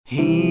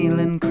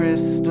Healing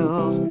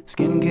crystals,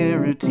 skincare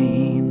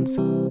routines,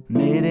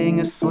 knitting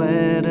a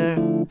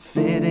sweater,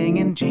 fitting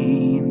in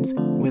jeans.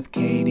 With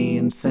Katie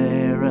and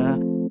Sarah,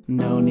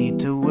 no need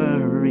to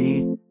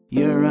worry,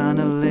 you're on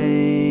a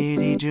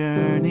lady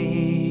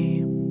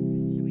journey.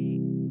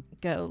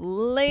 Go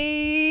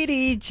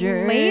lady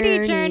journey.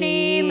 Lady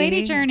journey.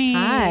 Lady journey.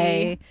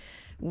 Hi.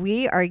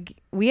 We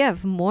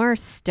have more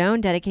stone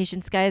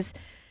dedications, guys.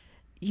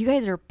 You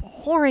guys are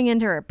pouring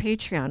into our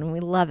Patreon and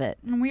we love it.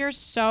 And we are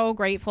so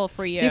grateful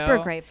for you. Super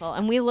grateful.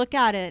 And we look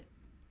at it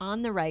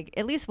on the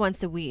at least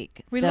once a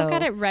week. We look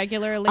at it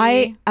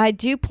regularly. I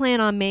do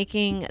plan on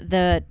making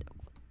the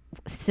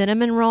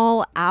cinnamon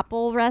roll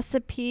apple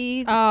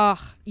recipe. Oh,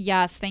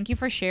 yes. Thank you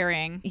for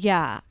sharing.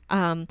 Yeah.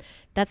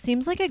 That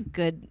seems like a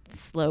good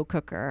slow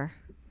cooker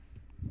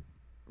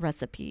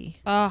recipe.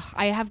 Oh,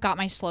 I have got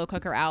my slow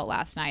cooker out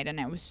last night and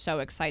I was so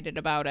excited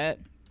about it.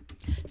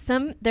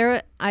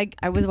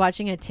 I was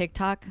watching a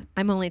TikTok.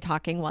 I'm only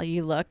talking while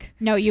you look.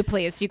 No, you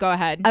please. You go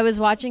ahead. I was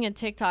watching a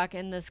TikTok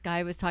and this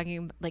guy was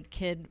talking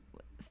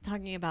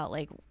about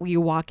like you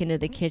walk into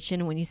the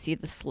kitchen when you see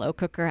the slow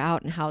cooker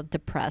out and how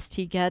depressed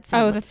he gets.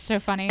 Oh, that's so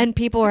funny. And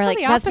people are like,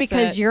 that's opposite.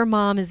 because your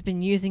mom has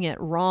been using it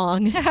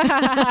wrong.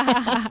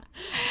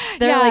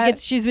 They're like,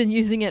 she's been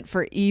using it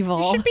for evil.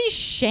 You should be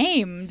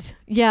shamed.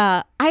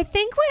 Yeah. I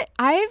think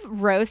I've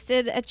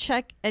roasted a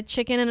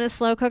chicken in a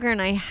slow cooker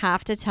and I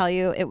have to tell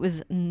you, it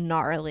was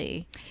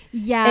gnarly.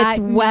 Yeah. It's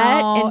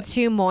wet and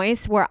too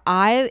moist where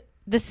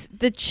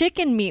the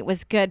chicken meat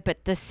was good,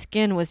 but the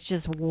skin was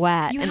just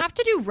wet. You have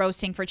to do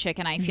roasting for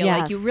chicken, I feel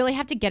like. You really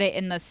have to get it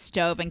in the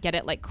stove and get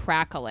it like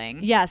crackling.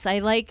 Yes, I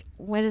like,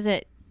 what is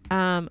it?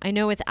 I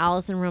know with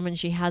Allison Roman,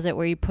 she has it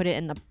where you put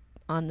it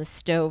on the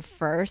stove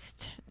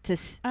first to,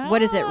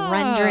 what is it,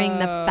 rendering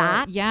the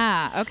fat?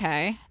 Yeah,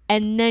 okay.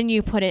 And then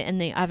you put it in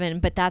the oven,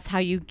 but that's how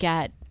you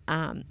get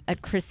a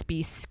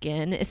crispy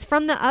skin. It's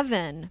from the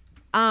oven.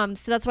 So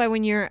that's why I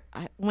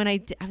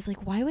was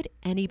like, why would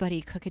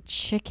anybody cook a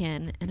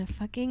chicken in a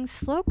fucking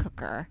slow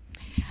cooker?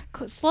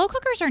 Slow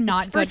cookers are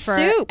not good for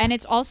soup. And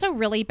it's also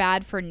really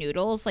bad for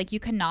noodles. Like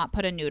you cannot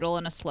put a noodle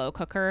in a slow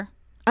cooker.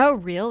 Oh,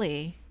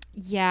 really?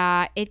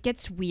 Yeah, it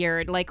gets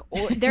weird. Like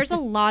there's a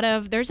lot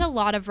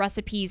of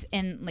recipes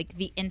in like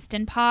the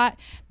Instant Pot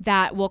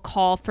that will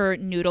call for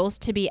noodles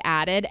to be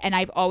added, and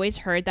I've always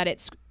heard that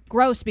it's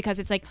gross because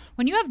it's like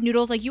when you have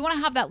noodles, like you want to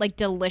have that like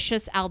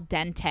delicious al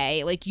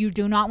dente. Like you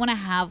do not want to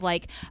have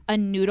like a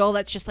noodle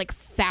that's just like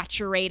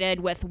saturated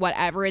with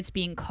whatever it's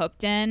being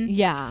cooked in.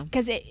 Yeah,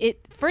 because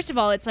it first of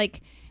all, it's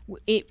like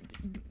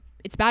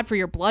it's bad for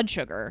your blood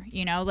sugar.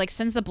 You know, like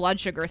sends the blood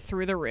sugar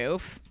through the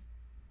roof.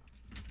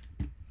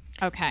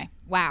 Okay.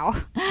 Wow.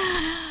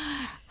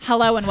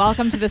 Hello and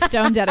welcome to the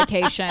stone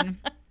dedication.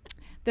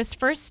 This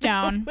first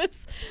stone.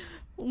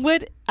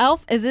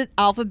 Is it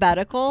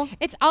alphabetical?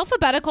 It's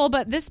alphabetical,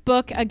 but this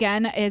book,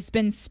 again, has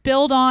been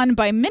spilled on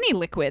by many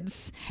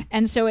liquids.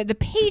 And so the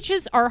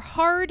pages are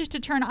hard to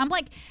turn. I'm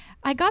like,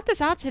 I got this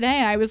out today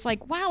and I was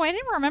like, wow, I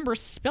didn't remember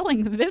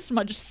spilling this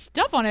much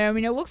stuff on it. I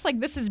mean, it looks like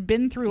this has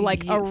been through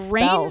like a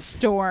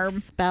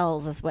rainstorm.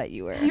 Spells is what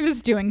you were. He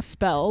was doing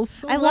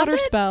spells. I water love it.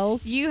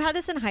 spells. You had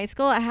this in high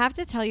school. I have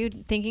to tell you,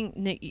 thinking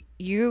that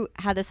you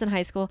had this in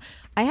high school,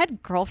 I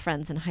had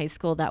girlfriends in high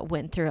school that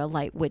went through a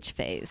light witch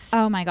phase.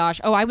 Oh my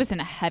gosh. Oh, I was in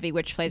a heavy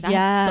witch phase. I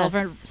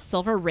had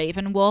Silver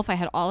Raven Wolf. I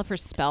had all of her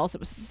spells. It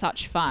was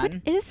such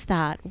fun. What is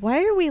that?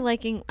 Why are we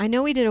liking, I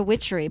know we did a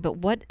witchery, but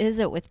what is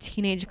it with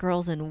teenage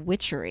girls and witchery?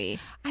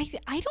 I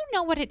don't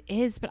know what it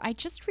is, but I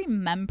just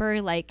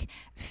remember like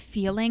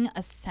feeling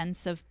a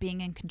sense of being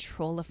in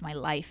control of my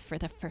life for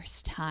the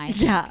first time.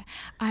 Yeah. Like,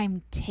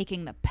 I'm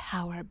taking the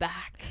power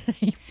back.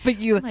 But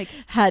you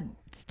had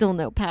still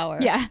no power.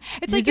 Yeah.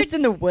 It's you're like just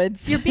in the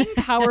woods. You're being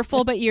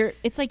powerful, but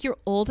it's like you're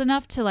old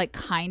enough to like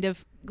kind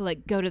of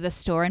like go to the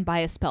store and buy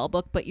a spell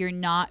book, but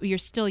you're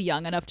still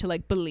young enough to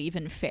like believe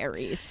in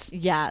fairies.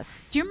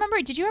 Yes.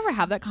 Did you ever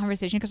have that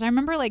conversation? Because I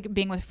remember like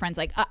being with friends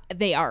like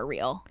they are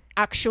real.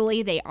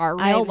 Actually, they are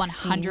real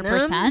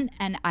 100%,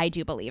 and I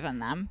do believe in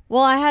them.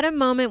 Well, I had a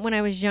moment when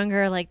I was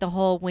younger, like the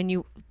whole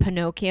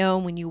Pinocchio,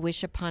 when you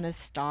wish upon a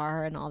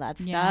star and all that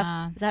stuff.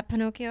 Yeah. Is that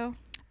Pinocchio?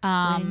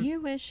 When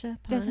you wish upon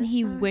doesn't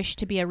he wish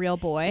to be a real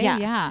boy?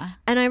 Yeah.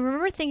 And I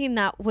remember thinking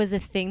that was a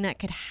thing that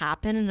could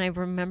happen, and I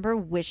remember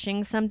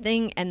wishing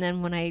something, and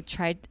then when I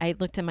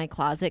looked in my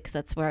closet because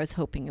that's where I was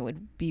hoping it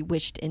would be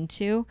wished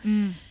into.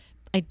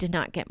 I did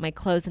not get my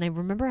clothes, and I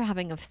remember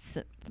having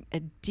a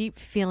deep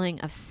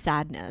feeling of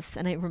sadness,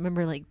 and I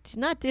remember like,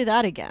 do not do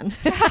that again.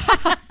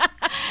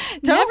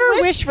 Never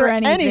wish for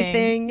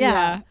anything.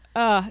 Yeah.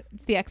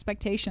 The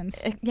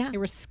expectations. Yeah. They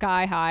were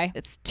sky high.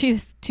 It's too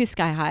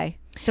sky high.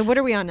 So what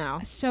are we on now?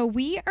 So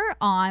we are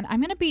on,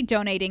 I'm going to be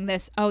donating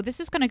this. Oh, this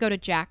is going to go to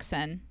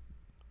Jackson.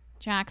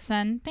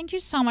 Jackson, thank you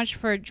so much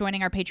for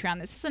joining our Patreon.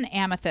 This is an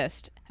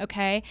amethyst,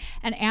 okay?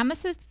 An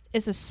amethyst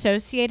is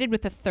associated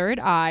with the third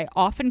eye,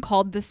 often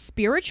called the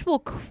spiritual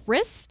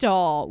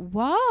crystal.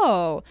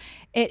 Whoa.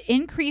 It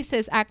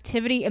increases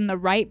activity in the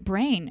right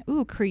brain.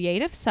 Ooh,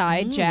 creative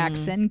side,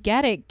 Jackson.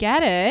 Get it,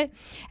 get it.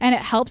 And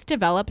it helps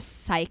develop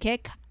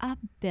psychic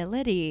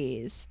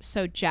abilities.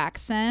 So,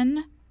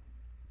 Jackson,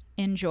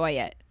 enjoy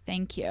it.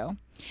 Thank you.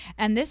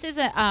 And this is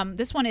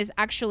this one is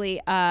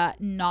actually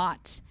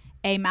not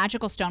a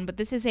magical stone, but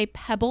this is a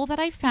pebble that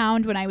I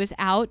found when I was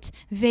out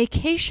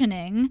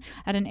vacationing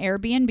at an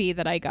Airbnb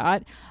that I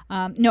got.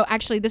 No,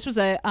 actually, this was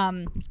a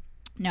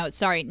no,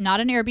 sorry, not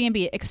an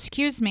Airbnb.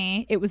 Excuse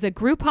me. It was a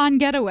Groupon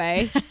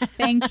getaway.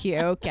 Thank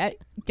you.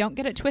 Don't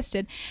get it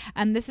twisted.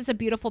 And this is a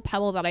beautiful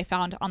pebble that I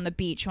found on the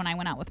beach when I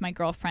went out with my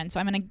girlfriend. So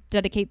I'm going to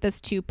dedicate this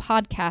to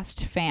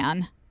Podcast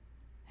Fan,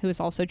 who has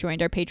also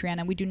joined our Patreon,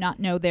 and we do not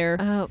know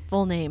their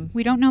full name.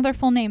 We don't know their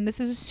full name. This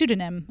is a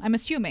pseudonym, I'm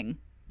assuming.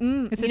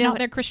 This is not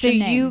their Christian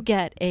name. So you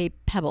get a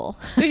pebble.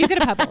 So you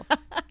get a pebble.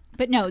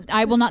 But no,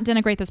 I will not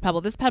denigrate this pebble.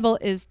 This pebble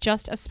is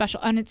just a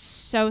special, and it's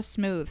so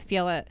smooth.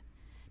 Feel it.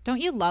 Don't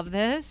you love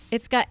this?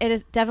 It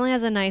definitely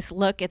has a nice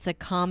look. It's a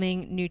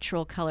calming,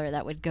 neutral color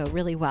that would go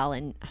really well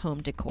in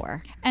home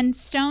decor. And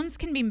stones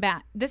can be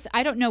this.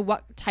 I don't know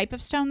what type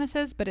of stone this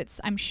is,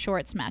 but I'm sure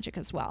it's magic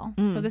as well.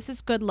 So this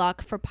is good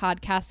luck for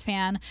Podcast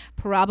Fan.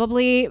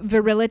 Probably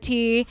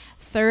virility,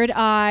 third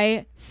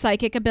eye,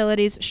 psychic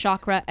abilities,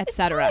 chakra,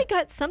 etc. I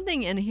got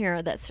something in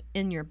here that's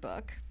in your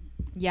book.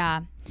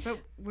 Yeah, but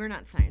we're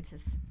not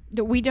scientists.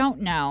 We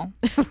don't know.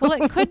 Well,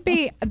 it could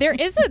be. There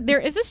is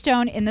a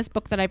stone in this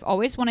book that I've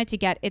always wanted to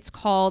get. It's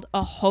called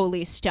a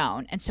holy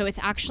stone. And so it's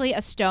actually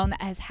a stone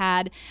that has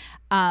had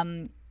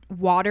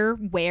water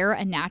wear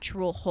a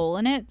natural hole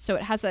in it. So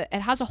it has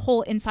a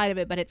hole inside of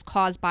it, but it's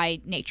caused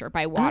by nature,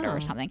 by water or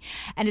something.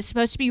 And it's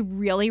supposed to be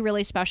really,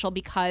 really special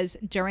because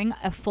during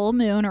a full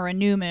moon or a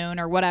new moon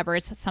or whatever,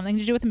 it's something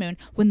to do with the moon,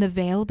 when the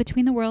veil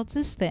between the worlds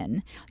is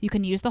thin, you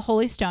can use the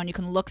holy stone, you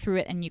can look through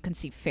it, and you can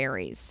see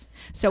fairies.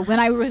 So when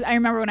I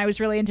remember when I was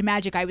really into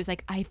magic, I was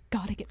like, I've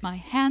got to get my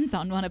hands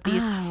on one of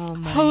these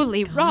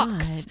holy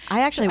rocks.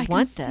 I actually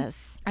want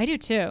this. I do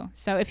too.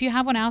 So if you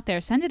have one out there,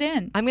 send it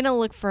in. I'm going to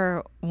look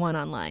for one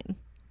online.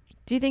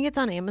 Do you think it's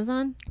on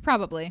Amazon?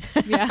 Probably.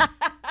 Yeah.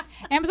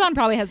 Amazon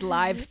probably has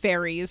live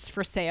fairies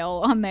for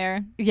sale on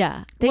there.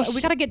 Yeah.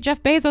 We got to get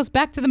Jeff Bezos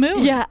back to the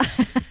moon. Yeah.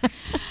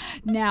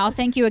 Now,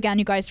 thank you again,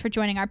 you guys, for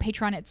joining our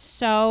Patreon. It's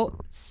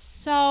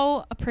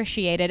so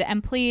appreciated.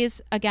 And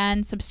please,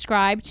 again,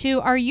 subscribe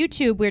to our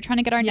YouTube. We're trying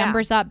to get our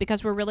numbers up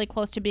because we're really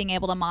close to being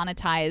able to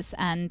monetize.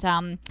 And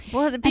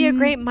well, it'd be a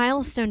great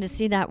milestone to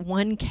see that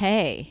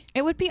 1K.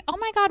 It would be, oh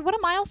my God, what a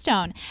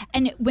milestone.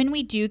 And when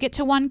we do get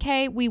to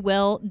 1K, we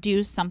will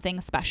do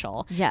something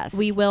special. Yes.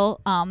 We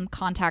will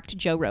contact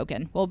Joe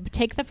Rogan. We'll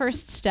take the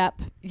first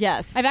step.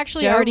 Yes. I've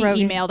actually already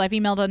emailed. I've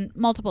emailed on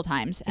multiple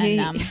times.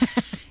 And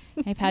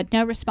I've had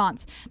no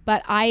response,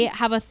 but I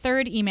have a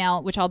third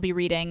email, which I'll be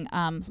reading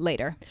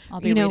later.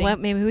 You know what?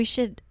 Maybe we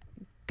should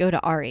go to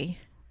Ari.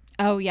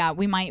 Oh yeah,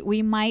 we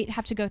might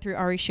have to go through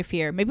Ari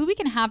Shafir. Maybe we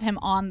can have him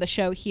on the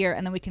show here,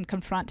 and then we can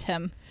confront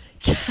him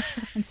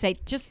and say,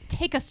 "Just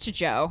take us to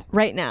Joe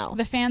right now."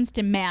 The fans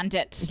demand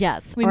it.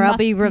 Yes, or I'll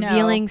be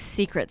revealing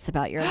secrets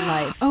about your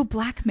life. Oh,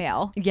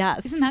 blackmail.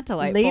 Yes, isn't that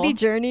delightful? Lady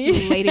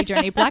Journey. Lady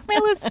Journey.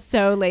 Blackmail is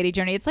so Lady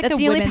Journey. It's like that's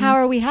the only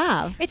power we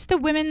have. It's the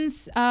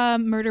women's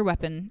murder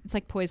weapon. It's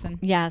like poison.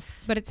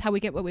 Yes, but it's how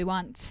we get what we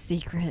want.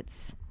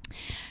 Secrets.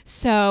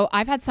 So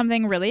I've had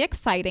something really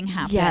exciting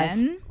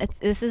happen. Yes,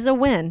 this is a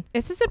win.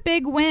 This is a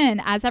big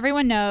win. As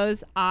everyone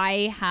knows,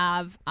 I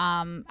have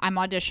I'm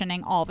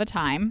auditioning all the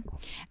time,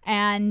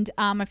 and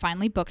I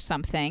finally booked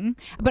something.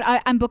 But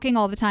I'm booking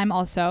all the time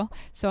also,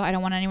 so I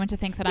don't want anyone to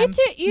think that I'm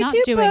not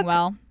doing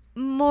well.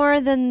 More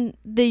than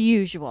the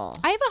usual.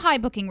 I have a high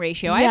booking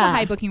ratio. I have a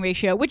high booking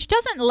ratio, which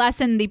doesn't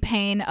lessen the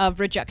pain of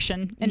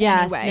rejection in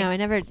any way. No, it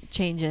never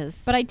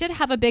changes. But I did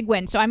have a big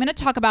win. So I'm going to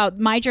talk about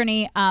my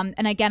journey.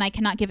 And again, I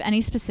cannot give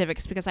any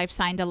specifics because I've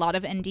signed a lot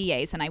of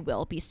NDAs and I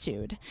will be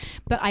sued.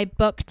 But I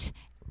booked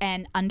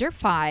an under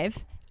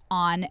 5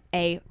 on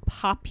a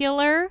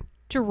popular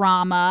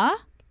drama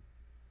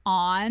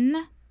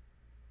on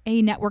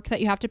a network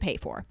that you have to pay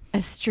for.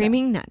 A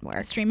streaming network.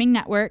 A streaming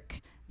network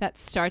that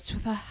starts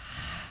with a...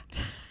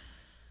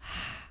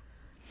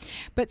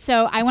 But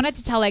so I wanted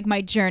to tell like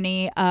my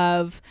journey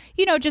of,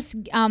 just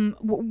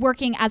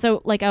working as a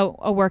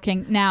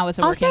working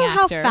actor. Also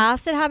how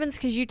fast it happens,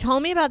 because you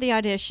told me about the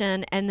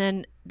audition and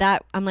then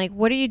that I'm like,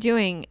 what are you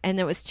doing? And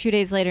it was 2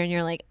 days later and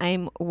you're like,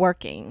 I'm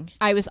working.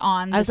 I was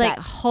on the I was set. like,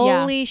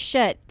 holy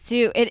shit.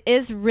 So it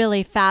is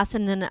really fast.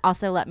 And then it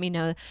also let me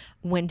know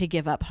when to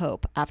give up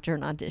hope after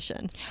an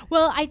audition.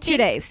 Well, I think 2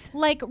 days.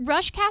 Like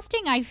rush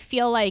casting, I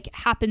feel like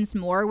happens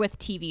more with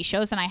TV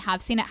shows, and I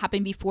have seen it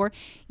happen before.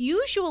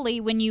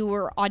 Usually when you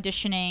were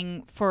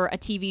auditioning for a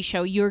TV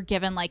show, you're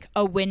given like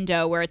a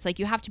window where it's like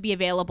you have to be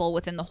available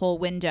within the whole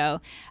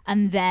window,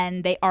 and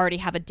then they already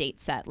have a date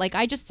set. Like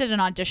I just did an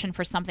audition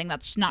for something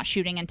that's not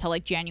shooting until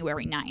like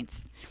January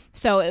 9th.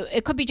 So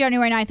it could be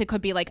January 9th. It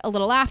could be like a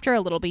little after,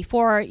 a little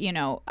before,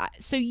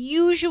 So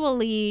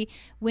usually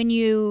when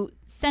you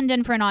send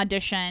in for an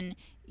audition,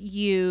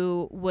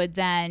 you would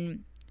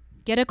then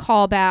get a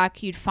call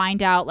back. You'd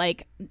find out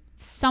like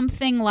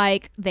something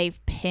like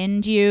they've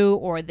pinned you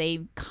or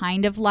they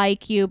kind of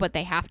like you, but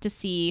they have to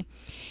see,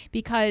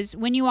 because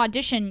when you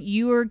audition,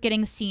 you're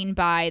getting seen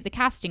by the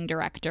casting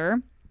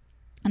director.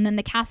 And then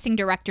the casting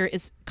director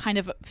is kind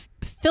of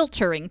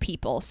filtering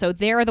people. So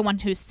they're the one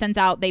who sends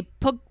out, they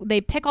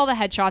pick all the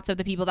headshots of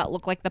the people that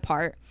look like the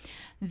part.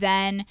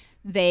 Then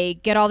they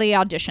get all the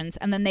auditions,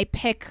 and then they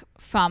pick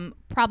from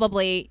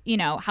probably,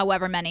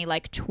 however many,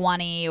 like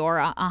 20 or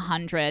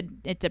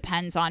 100. It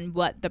depends on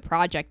what the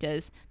project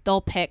is.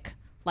 They'll pick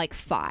like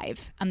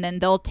 5, and then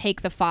they'll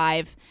take the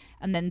 5,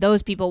 and then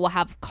those people will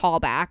have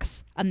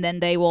callbacks, and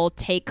then they will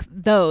take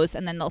those,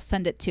 and then they'll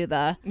send it to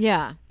the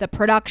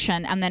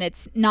production. And then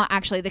it's not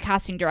actually the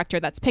casting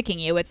director that's picking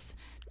you. It's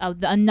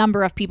a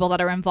number of people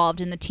that are involved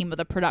in the team of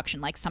the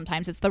production. Like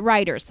sometimes it's the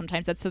writers,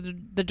 sometimes it's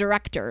the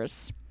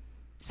directors.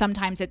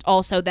 Sometimes it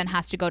also then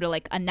has to go to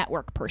like a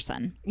network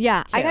person.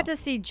 Yeah, too. I got to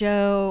see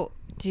Joe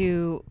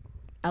do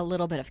a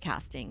little bit of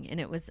casting, and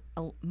it was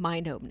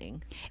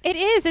mind-opening. It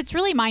is. It's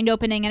really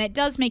mind-opening, and it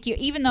does make you,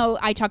 even though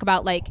I talk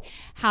about like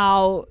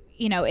how,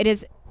 it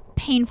is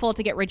painful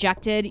to get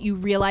rejected, you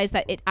realize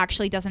that it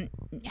actually doesn't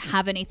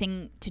have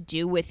anything to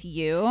do with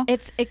you. I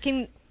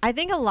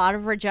think a lot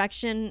of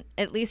rejection,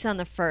 at least on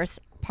the first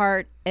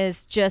part,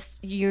 is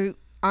just you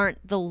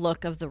aren't the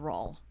look of the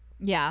role.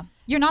 Yeah.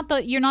 You're not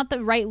the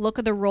right look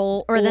of the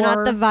role, or they're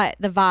not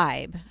the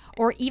vibe,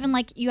 or even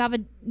like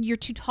you're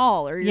too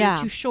tall or you're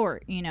too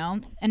short,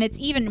 and it's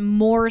even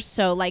more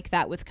so like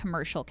that with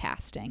commercial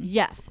casting.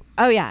 Yes.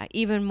 Oh yeah,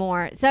 even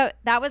more. So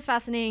that was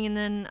fascinating. And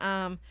then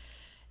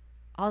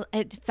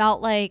it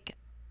felt like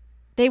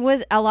there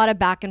was a lot of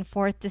back and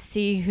forth to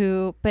see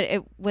but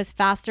it was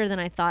faster than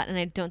I thought, and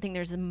I don't think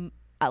there's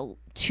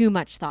too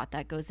much thought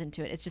that goes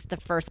into it. It's just the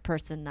first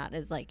person that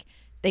is like,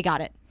 they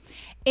got it.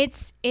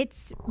 It's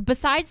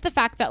besides the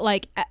fact that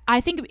like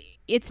I think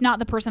it's not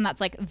the person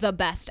that's like the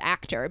best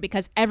actor,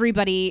 because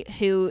everybody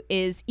who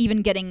is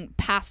even getting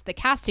past the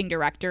casting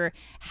director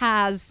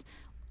has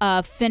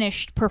a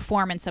finished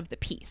performance of the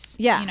piece.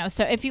 Yeah.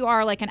 So if you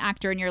are like an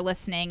actor and you're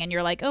listening and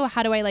you're like, oh,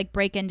 how do I like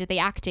break into the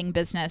acting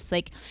business?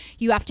 Like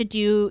you have to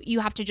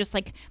just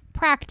like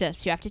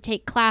practice. You have to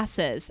take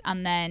classes.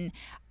 And then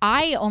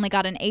I only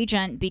got an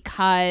agent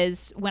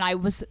because when I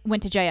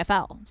went to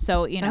JFL.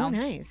 So, Oh,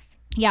 nice.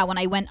 Yeah, when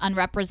I went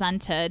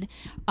unrepresented,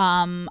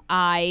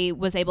 I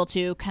was able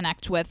to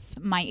connect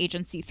with my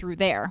agency through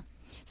there.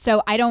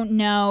 So I don't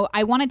know.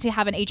 I wanted to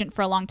have an agent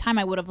for a long time.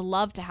 I would have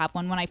loved to have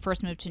one when I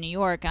first moved to New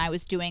York, and I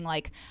was doing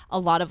like a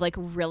lot of like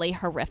really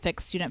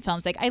horrific student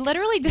films. Like I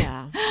literally did.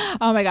 Yeah.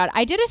 Oh my God.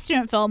 I did a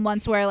student film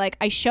once where like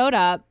I showed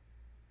up.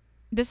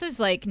 This is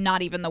like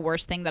not even the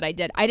worst thing that I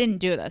did. I didn't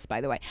do this, by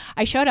the way.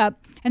 I showed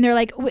up and they're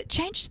like,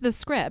 change the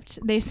script.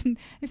 They said,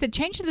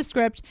 change the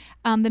script.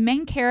 The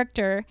main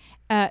character,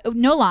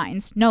 no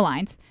lines.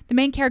 The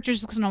main character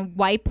is just going to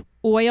wipe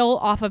oil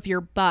off of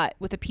your butt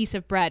with a piece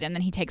of bread, and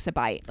then he takes a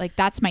bite. Like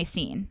that's my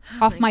scene.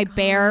 Off my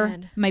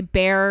butt's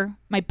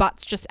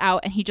just out,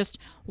 and he just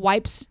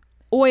wipes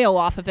oil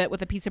off of it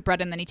with a piece of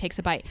bread, and then he takes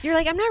a bite. You're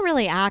like, I'm not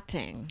really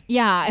acting.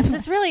 Yeah. Is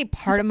this really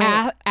part of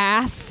my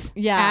asking?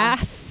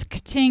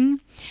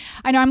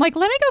 I know. I'm like,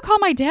 let me go call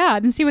my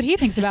dad and see what he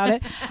thinks about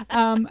it.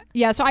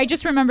 So I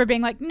just remember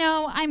being like,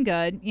 no, I'm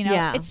good.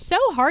 It's so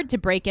hard to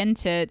break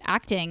into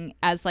acting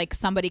as like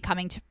somebody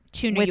coming to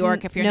New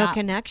York if you're not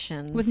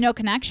connections. With no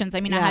connections. I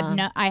mean,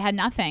 I had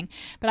nothing.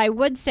 But I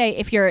would say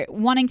if you're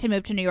wanting to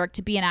move to New York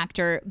to be an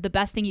actor, the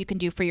best thing you can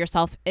do for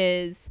yourself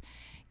is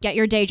get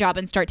your day job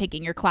and start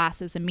taking your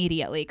classes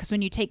immediately. Because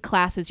when you take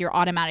classes, you're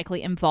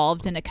automatically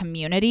involved in a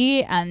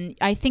community. And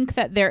I think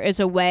that there is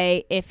a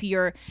way, if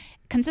you're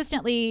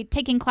consistently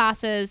taking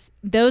classes,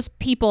 those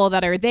people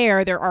that are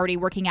there, they're already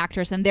working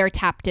actors, and they're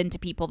tapped into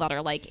people that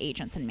are like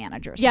agents and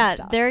managers. Yeah, and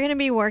stuff. They're going to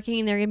be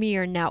working. They're going to be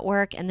your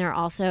network. And they're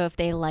also, if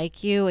they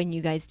like you and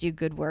you guys do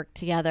good work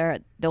together,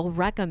 they'll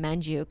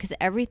recommend you. Because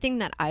everything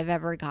that I've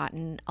ever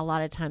gotten, a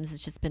lot of times has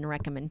just been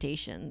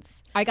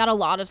recommendations. I got a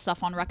lot of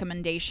stuff on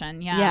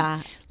recommendation. Yeah.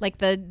 Like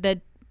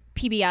the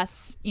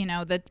PBS,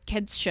 the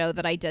kids show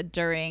that I did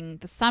during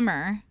the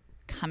summer,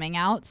 coming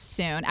out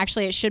soon.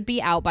 Actually, it should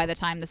be out by the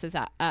time this is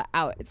out.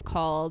 It's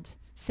called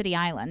City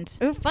Island.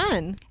 Oh,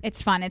 fun.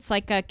 It's fun. It's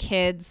like a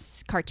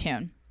kid's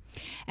cartoon,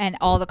 and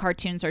all the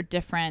cartoons are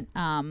different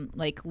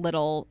like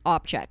little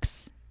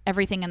objects.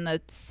 Everything in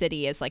the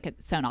city is like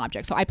its own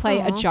object. So I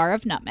play a jar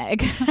of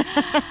nutmeg.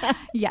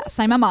 Yes,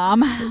 I'm a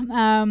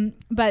mom.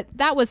 But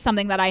that was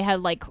something that I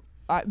had like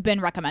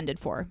been recommended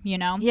for,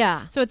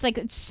 Yeah. So it's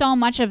like so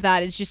much of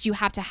that is just you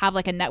have to have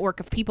like a network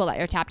of people that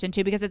you're tapped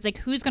into, because it's like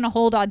who's going to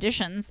hold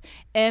auditions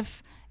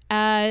if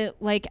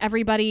like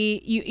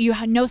everybody you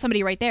know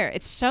somebody right there.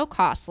 It's so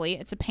costly.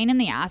 It's a pain in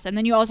the ass, and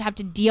then you also have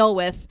to deal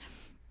with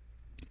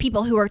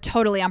people who are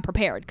totally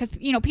unprepared, because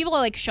people are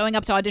like showing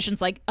up to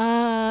auditions like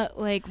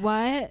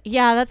what?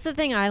 Yeah, that's the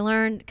thing I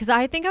learned, because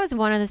I think I was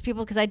one of those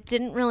people, because I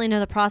didn't really know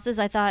the process.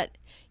 I thought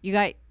you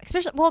got,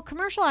 especially,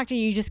 commercial acting,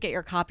 you just get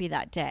your copy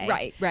that day.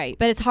 Right.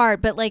 But it's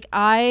hard. But like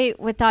I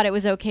thought it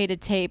was okay to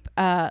tape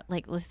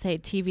like, let's say,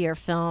 TV or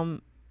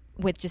film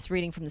with just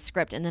reading from the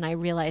script. And then I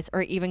realized,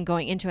 or even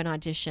going into an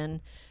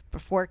audition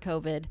before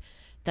COVID,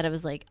 that I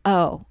was like,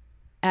 oh,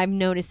 I'm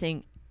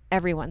noticing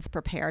everyone's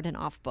prepared and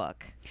off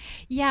book.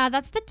 Yeah,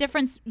 that's the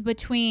difference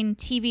between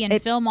TV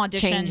and film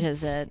audition.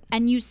 Changes it.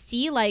 And you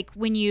see, like,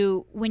 when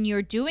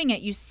you're doing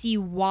it, you see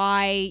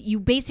why you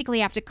basically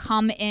have to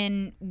come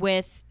in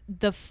with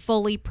the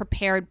fully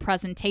prepared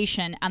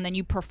presentation, and then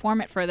you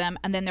perform it for them,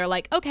 and then they're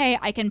like, okay,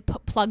 I can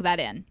plug that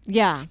in.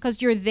 Yeah.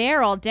 Because you're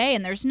there all day,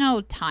 and there's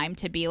no time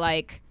to be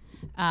like,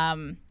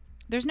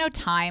 there's no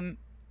time.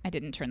 I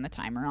didn't turn the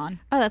timer on.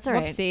 Oh, that's all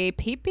right. Whoopsie.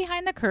 Peep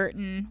behind the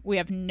curtain. We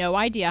have no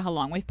idea how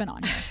long we've been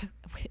on here.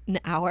 An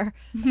hour.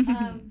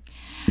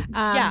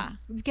 Yeah.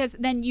 Because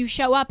then you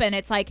show up and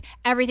it's like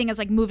everything is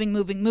like moving.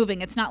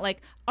 It's not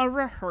like a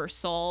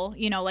rehearsal,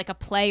 like a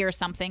play or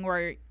something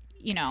where,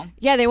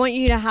 Yeah, they want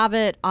you to have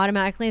it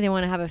automatically. They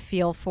want to have a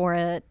feel for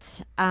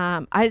it.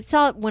 I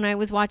saw when I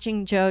was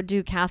watching Joe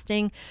do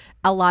casting,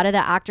 a lot of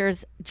the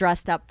actors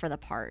dressed up for the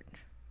part.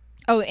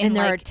 Oh, in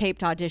their like,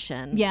 taped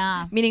audition.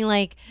 Yeah. Meaning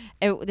like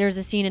there's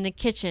a scene in a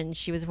kitchen.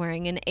 She was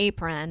wearing an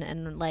apron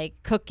and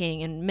like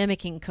cooking and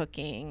mimicking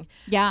cooking.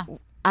 Yeah.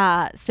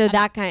 So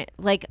that kind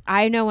of, like,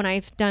 I know when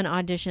I've done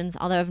auditions,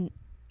 although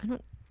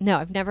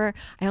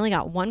I only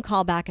got one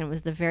call back, and it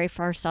was the very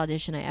first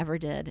audition I ever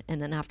did.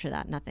 And then after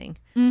that, nothing.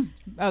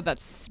 Oh,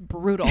 that's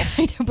brutal.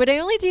 I know, but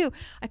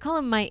I call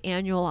them my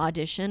annual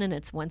audition, and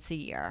it's once a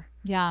year.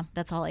 Yeah.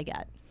 That's all I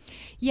get.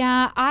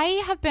 Yeah,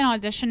 I have been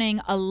auditioning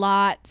a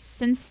lot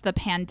since the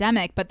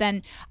pandemic, but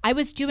then I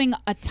was doing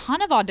a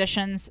ton of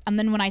auditions, and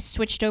then when I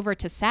switched over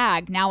to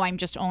SAG, now I'm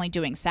just only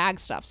doing SAG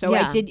stuff. So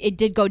it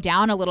did go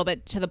down a little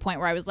bit to the point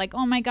where I was like,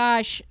 oh my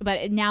gosh,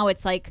 but now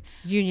it's like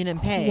union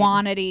and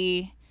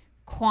pay.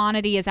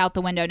 Quantity is out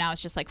the window. Now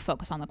it's just like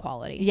focus on the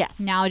quality. Yes.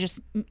 Now just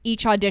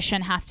each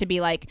audition has to be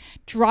like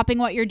dropping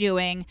what you're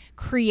doing,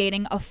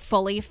 creating a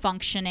fully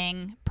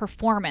functioning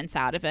performance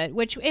out of it,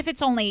 which if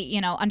it's only,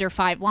 under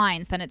 5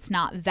 lines, then it's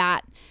not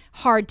that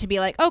hard to be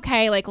like,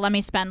 okay, like let me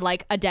spend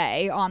like a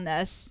day on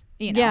this,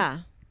 Yeah.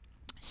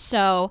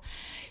 So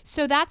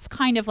that's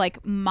kind of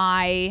like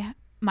my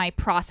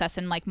process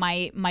and like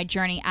my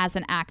journey as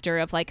an actor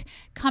of like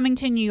coming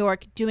to New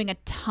York, doing a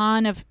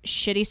ton of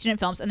shitty student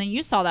films. And then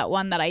you saw that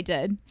one that I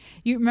did.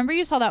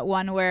 You saw that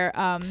one where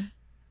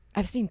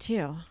I've seen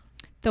 2.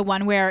 The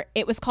one where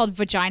it was called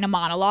Vagina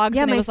Monologues.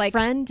 Yeah, and my it was like,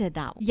 friend did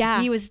that one.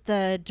 Yeah. He was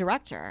the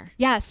director.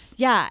 Yes.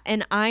 Yeah,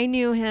 and I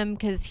knew him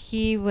because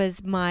he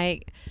was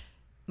my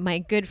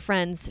good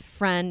friend's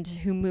friend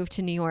who moved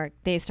to New York.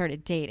 They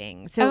started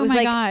dating. So it was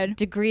like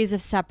degrees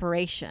of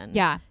separation.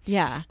 Yeah.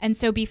 Yeah. And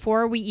so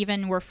before we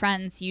even were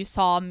friends, you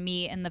saw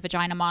me in the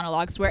Vagina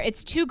Monologues where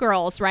it's 2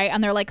 girls, right?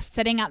 And they're like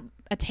sitting at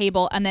a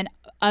table, and then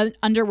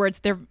underwards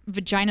their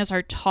vaginas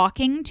are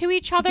talking to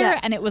each other. Yes.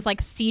 And it was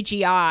like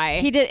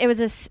CGI. It was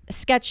a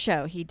sketch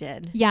show he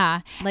did. Yeah.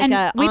 Like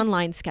an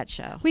online sketch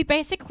show. We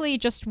basically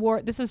just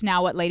wore, this is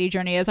now what Lady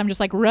Journey is. I'm just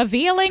like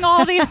revealing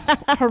all the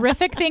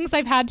horrific things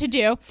I've had to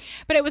do.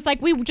 But it was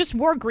like, we just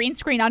wore green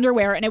screen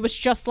underwear, and it was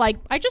just like,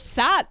 I just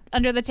sat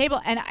under the table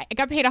and I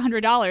got paid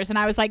 $100, and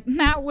I was like,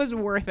 that was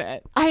worth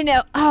it. I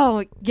know.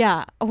 Oh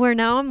yeah. Where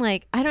now I'm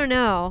like, I don't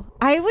know.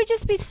 I would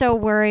just be so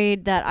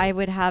worried that I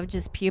would have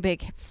just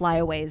pubic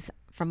flyaways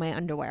from my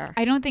underwear.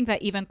 I don't think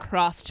that even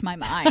crossed my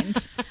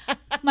mind.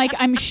 Like,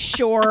 I'm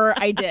sure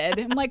I did.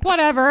 I'm like,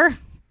 whatever.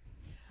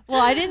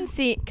 Well, I didn't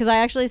see, because I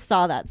actually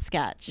saw that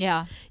sketch.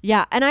 Yeah.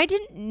 Yeah. And I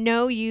didn't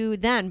know you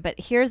then, but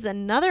here's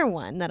another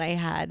one that I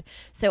had.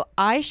 So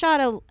I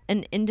shot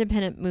an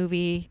independent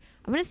movie,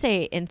 I'm going to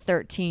say in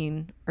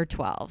 13 or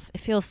 12.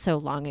 It feels so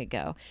long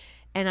ago.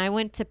 And I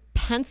went to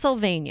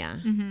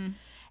Pennsylvania. Mm-hmm.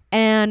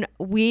 And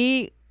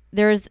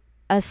there's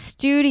a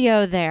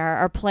studio there,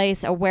 or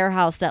place, a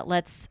warehouse that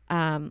lets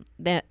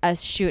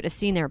us shoot a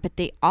scene there. But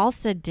they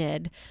also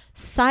did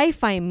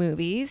sci-fi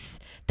movies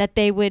that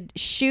they would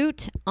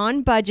shoot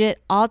on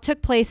budget. All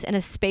took place in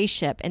a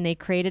spaceship, and they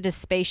created a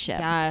spaceship.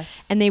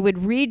 Yes. And they would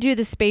redo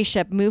the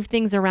spaceship, move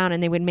things around,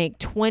 and they would make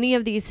 20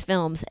 of these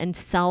films and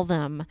sell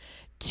them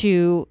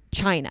to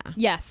China.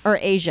 Yes. Or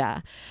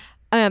Asia.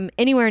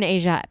 Anywhere in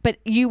Asia. But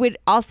you would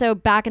also,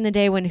 back in the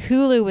day when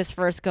Hulu was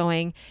first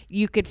going,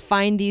 you could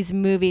find these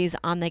movies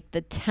on like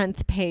the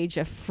 10th page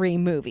of free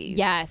movies.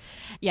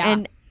 Yes. Yeah.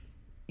 And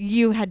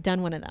you had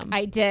done one of them.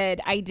 I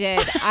did. I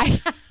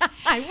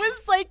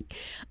was like,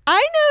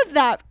 I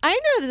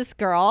know this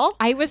girl.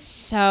 I was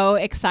so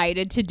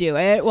excited to do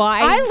it. Well,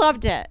 I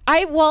loved it.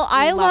 I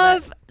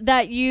love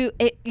that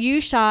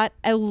you shot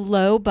a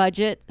low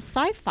budget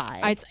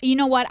sci-fi. You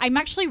know what? I'm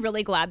actually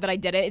really glad that I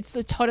did it. It's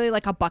totally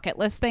like a bucket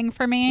list thing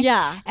for me.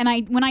 Yeah.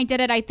 And when I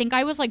did it, I think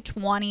I was like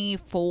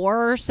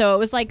 24. So it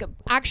was like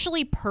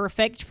actually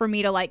perfect for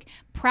me to like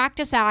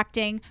practice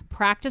acting,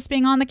 practice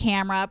being on the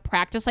camera,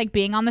 practice like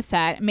being on the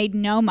set. Made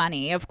no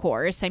money, of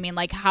course. I mean,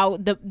 like how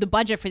the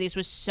budget for these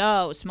was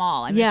so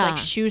small. I mean, it's like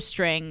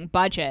shoestring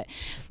budget.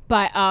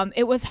 But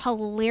it was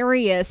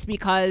hilarious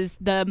because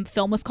the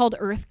film was called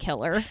Earth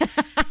Killer.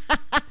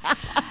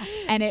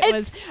 And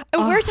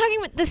we're talking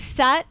about the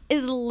set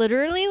is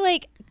literally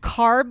like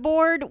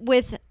cardboard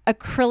with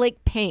acrylic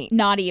paint.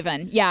 Not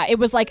even. Yeah, it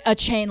was like a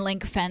chain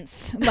link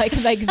fence. Like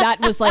that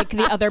was like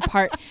the other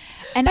part.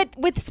 But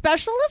with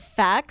special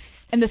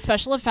effects. And the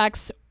special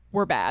effects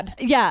were bad.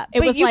 Yeah,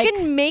 but you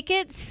can make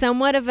it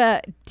somewhat of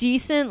a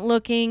decent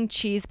looking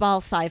cheeseball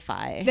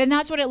sci-fi. Then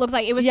that's what it looks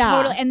like. It was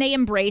totally, and they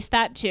embraced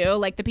that too.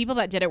 Like the people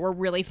that did it were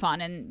really fun,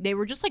 and they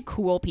were just like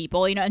cool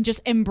people, you know, and just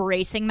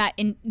embracing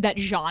that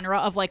genre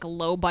of like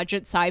low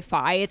budget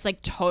sci-fi. It's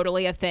like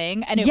totally a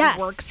thing, and it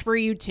works for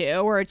you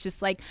too. Where it's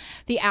just like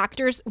the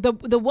actors,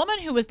 the woman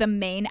who was the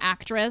main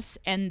actress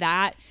in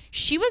that,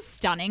 she was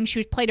stunning.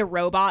 She played a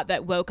robot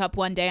that woke up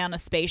one day on a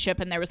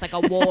spaceship, and there was like a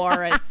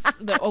war.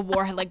 A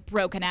war had like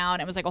broken out.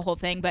 It was like a whole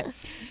thing, but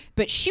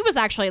she was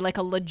actually like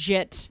a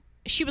legit.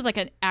 She was like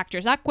an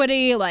actor's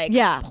equity, like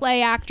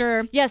play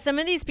actor. Yeah, some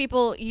of these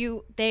people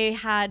they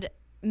had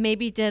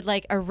maybe did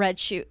like a red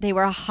shoot. They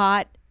were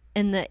hot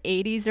in the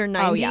 80s or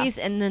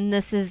 90s, and then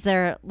this is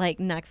their like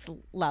next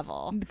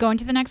level. Going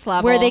to the next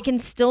level. Where they can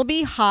still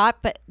be hot,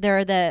 but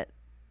they're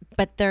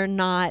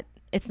not.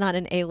 It's not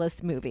an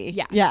A-list movie.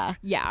 Yes. Yeah.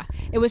 Yeah.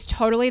 It was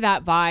totally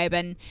that vibe.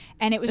 And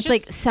it was it's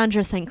just like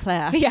Sandra St.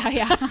 Clair. Yeah.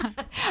 Yeah.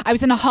 I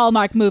was in a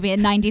Hallmark movie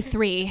in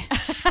 93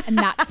 and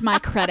that's my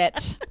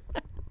credit.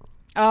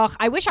 Oh,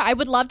 I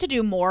would love to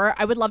do more.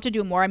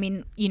 I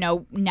mean, you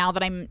know, now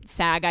that I'm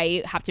SAG,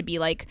 I have to be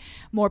like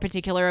more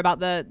particular about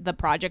the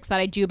projects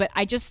that I do, but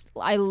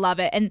I love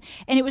it. And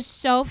it was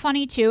so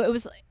funny too. It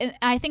was,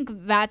 I think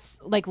that's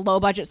like low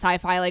budget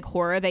sci-fi, like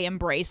horror. They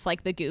embrace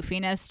like the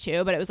goofiness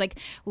too, but it was like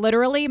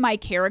literally my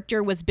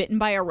character was bitten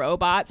by a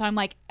robot. So I'm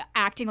like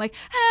acting like,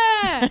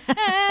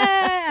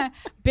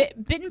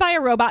 bitten by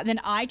a robot.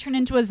 Then I turn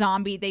into a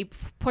zombie. They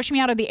push me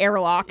out of the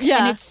airlock. Yeah.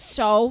 And it's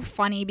so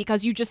funny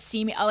because you just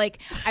see me like,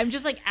 I'm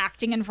just like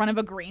acting in front of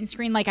a green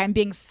screen like I'm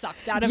being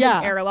sucked out of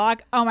an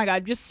airlock. Oh my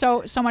god, just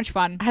so much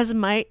fun.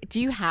 Do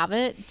you have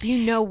it? Do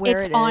you know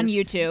where it's on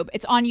YouTube?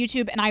 It's on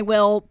YouTube, and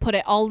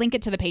I'll link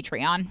it to the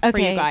Patreon for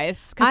you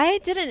guys. I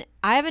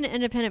have an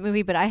independent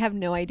movie, but I have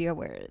no idea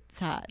where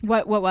it's at.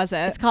 What was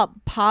it? It's called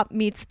Pop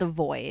Meets the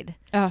Void.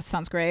 Oh,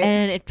 sounds great.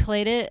 And it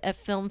played at a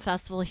film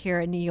festival here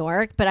in New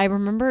York, but I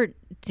remember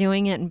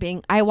doing it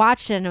and I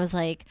watched it and it was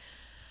like,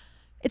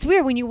 it's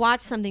weird when you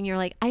watch something, you're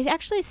like, I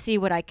actually see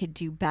what I could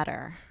do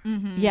better.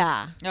 Mm-hmm.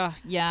 Yeah. Oh,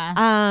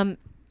 yeah.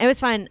 It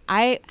was fun.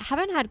 I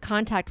haven't had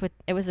contact with,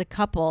 it was a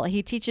couple.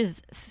 He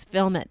teaches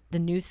film at the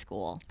New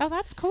School. Oh,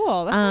 that's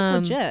cool.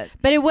 That's legit.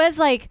 But it was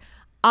like,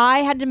 I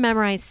had to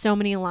memorize so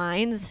many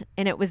lines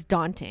and it was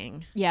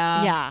daunting.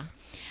 Yeah. Yeah.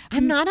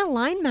 I'm not a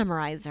line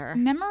memorizer.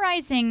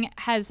 Memorizing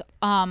has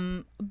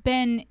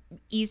been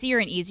easier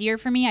and easier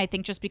for me. I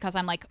think just because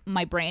I'm like,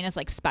 my brain is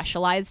like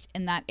specialized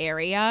in that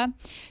area.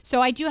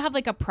 So I do have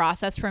like a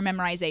process for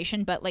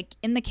memorization, but like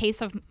in the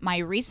case of my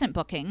recent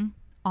booking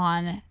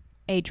on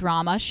a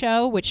drama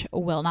show, which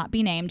will not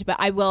be named, but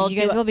I will. You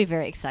guys will be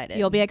very excited.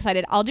 You'll be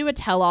excited. I'll do a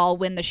tell-all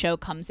when the show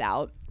comes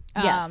out.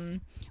 Yes.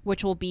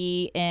 Which will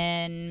be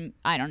in,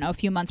 I don't know, a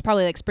few months,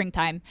 probably like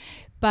springtime.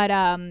 But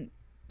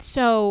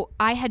so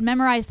I had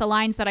memorized the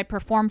lines that I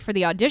performed for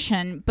the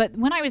audition, but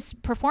when I was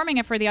performing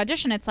it for the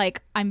audition, it's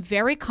like, I'm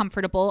very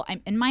comfortable.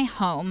 I'm in my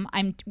home.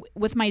 I'm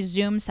with my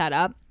Zoom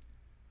setup.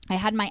 I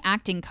had my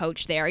acting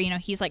coach there, you know,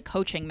 he's like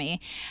coaching me.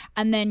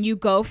 And then you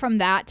go from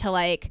that to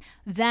like,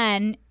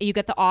 then you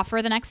get the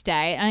offer the next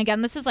day. And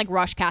again, this is like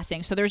rush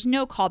casting. So there's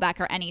no callback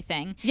or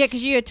anything. Yeah.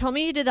 Cause you had told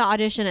me you did the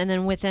audition and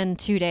then within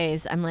 2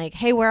 days, I'm like,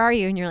 hey, where are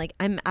you? And you're like,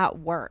 I'm at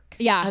work.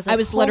 Yeah. I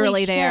was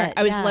literally there.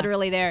 I was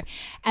literally there.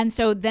 And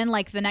so then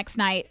like the next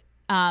night,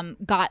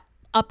 got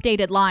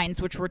updated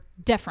lines, which were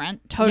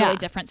different, totally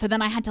different. So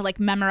then I had to like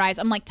memorize.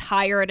 I'm like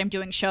tired. I'm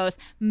doing shows,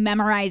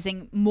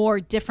 memorizing more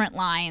different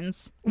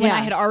lines when I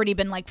had already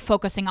been like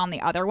focusing on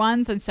the other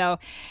ones. And so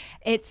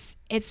it's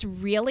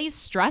really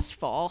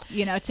stressful,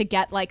 you know, to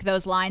get like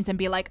those lines and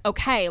be like,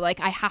 okay, like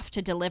I have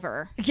to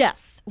deliver.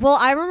 Yes. Well,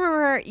 I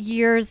remember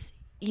years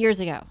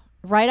ago,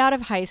 right out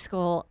of high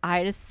school,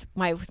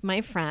 with my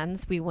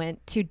friends, we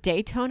went to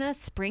Daytona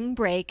Spring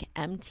Break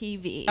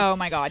MTV. Oh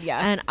my God,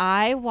 yes. And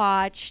I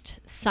watched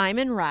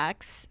Simon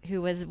Rex,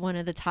 who was one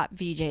of the top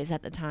VJs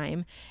at the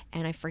time,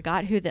 and I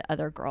forgot who the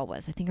other girl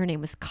was. I think her name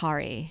was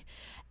Kari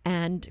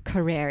and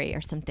Carreri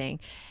or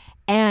something.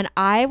 And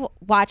I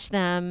watched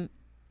them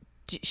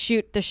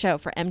shoot the show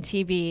for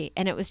MTV,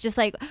 and it was just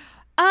like,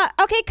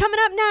 okay, coming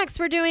up next,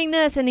 we're doing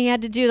this, and he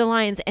had to do the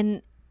lines,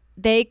 and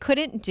they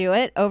couldn't do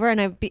it over,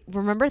 and I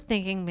remember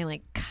thinking, being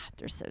like, God,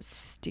 actor so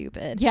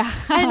stupid. Yeah.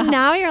 And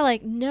now you're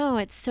like, no,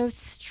 it's so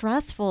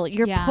stressful.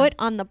 You're Yeah. put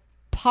on the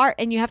part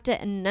and you have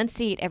to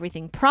enunciate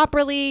everything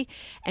properly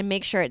and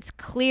make sure it's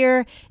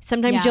clear.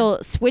 Sometimes Yeah.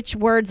 you'll switch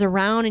words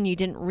around and you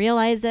didn't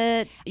realize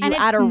it. You And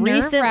it's add a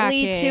recently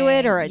nerve-wracking. to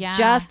it or Yeah.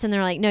 adjust, and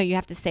they're like, no, you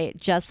have to say it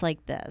just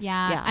like this.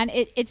 Yeah. And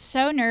it's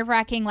so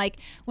nerve-wracking. Like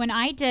when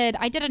I did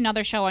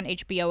another show on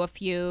HBO a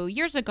few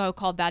years ago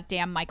called That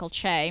Damn Michael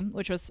Che,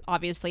 which was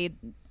obviously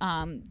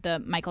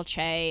the Michael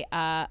Che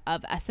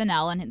of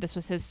SNL, and this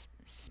was his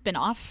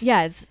spin-off.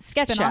 Yeah, it's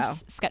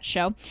sketch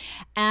show.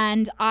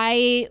 And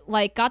I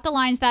like got the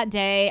lines that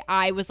day.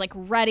 I was like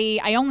ready.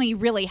 I only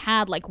really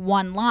had like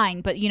one line,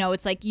 but you know,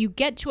 it's like you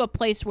get to a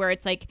place where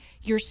it's like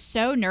you're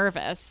so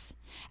nervous.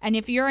 And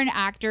if you're an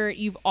actor,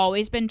 you've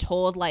always been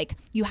told like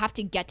you have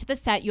to get to the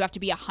set, you have to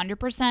be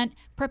 100%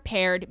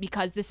 prepared,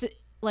 because this is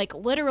like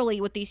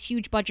literally with these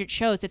huge budget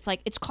shows, it's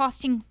like it's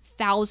costing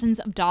thousands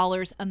of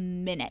dollars a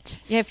minute.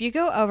 Yeah, if you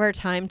go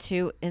overtime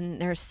too, and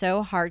they're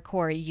so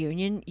hardcore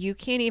union, you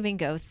can't even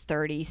go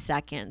 30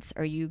 seconds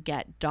or you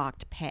get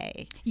docked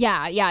pay.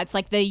 Yeah, it's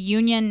like the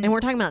union. And we're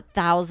talking about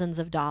thousands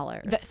of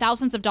dollars.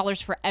 Thousands of dollars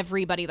for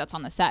everybody that's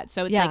on the set.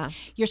 So it's Yeah. like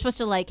you're supposed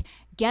to like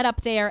get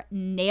up there,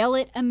 nail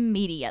it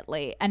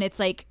immediately. And it's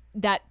like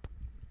that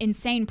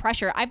insane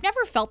pressure. I've never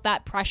felt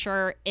that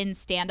pressure in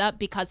stand-up,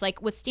 because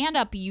like with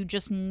stand-up you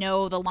just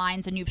know the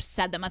lines and you've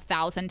said them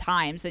 1,000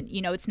 times, and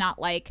you know it's not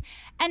like,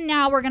 and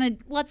now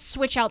let's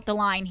switch out the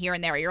line here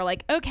and there. You're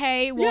like,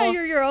 okay, well, Yeah,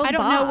 you're your own I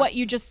don't know boss. what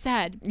you just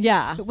said.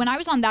 Yeah. But when I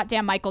was on That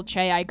Damn Michael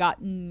Che, I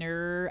got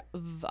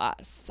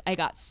nervous. I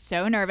got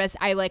so nervous.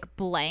 I like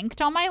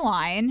blanked on my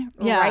line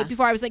right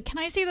before I was like, can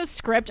I see the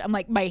script? I'm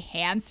like, my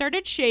hand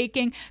started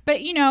shaking.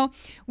 But you know,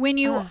 when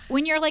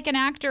you're like an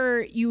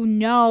actor, you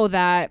know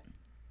that,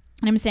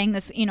 and I'm saying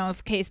this, you know, in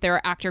case there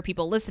are actor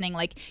people listening,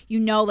 like, you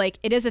know, like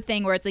it is a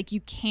thing where it's like you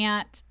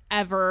can't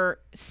ever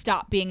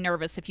stop being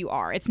nervous if you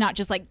are. It's not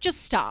just like,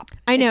 just stop.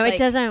 I know, It's it like,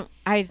 doesn't,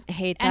 I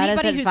hate that as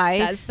anybody who advice.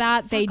 says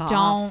that, they Fuck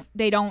off.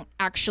 don't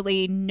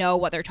actually know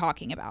what they're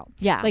talking about.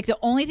 Yeah. Like the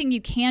only thing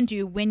you can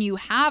do when you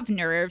have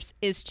nerves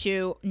is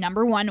to,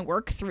 number one,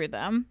 work through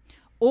them,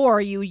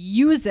 or you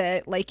use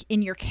it like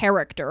in your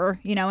character,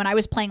 you know. And I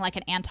was playing like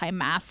an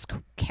anti-mask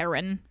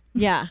Karen.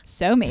 Yeah.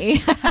 So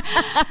me.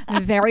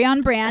 Very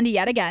on brand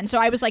yet again. So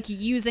I was like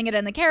using it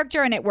in the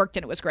character, and it worked,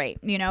 and it was great,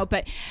 you know.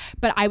 But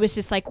I was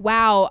just like,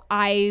 wow,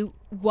 I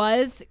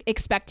was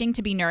expecting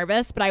to be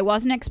nervous, but I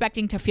wasn't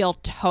expecting to feel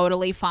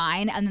totally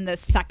fine. And then the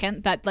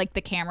second that like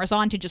the camera's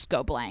on, to just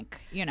go blank,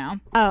 you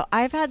know. Oh,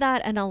 I've had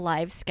that in a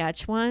live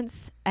sketch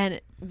once, and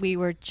we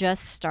were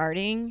just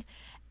starting,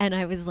 and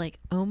I was like,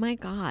 oh my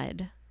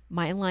God,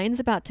 my line's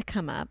about to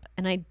come up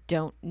and I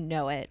don't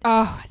know it.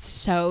 Oh, it's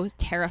so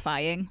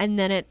terrifying. And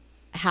then it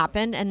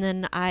happened, and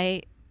then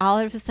all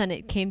of a sudden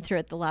it came through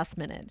at the last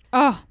minute.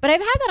 Oh, But I've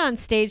had that on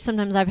stage.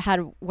 Sometimes I've had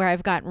where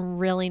I've gotten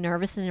really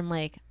nervous and I'm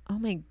like, oh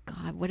my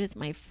God, what is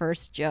my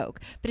first joke?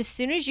 But as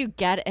soon as you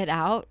get it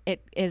out,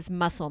 it is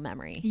muscle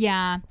memory.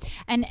 yeah.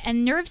 And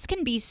nerves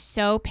can be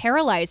so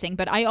paralyzing,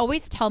 but I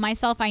always tell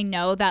myself, I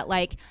know that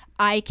like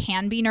I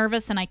can be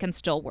nervous and I can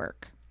still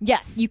work.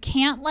 Yes. You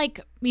can't like,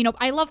 you know,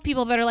 I love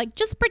people that are like,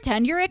 just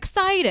pretend you're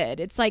excited.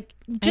 It's like,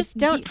 just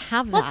don't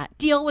have let's that.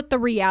 deal with the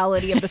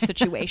reality of the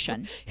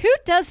situation. Who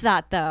does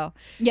that though?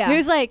 Yeah.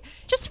 Who's like,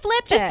 Just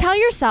flip just it. tell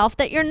yourself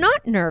that you're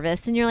not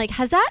nervous. And you're like,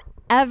 has that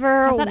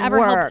ever Has that ever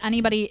helped worked?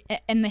 anybody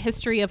in the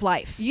history of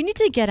life? You need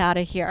to get out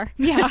of here.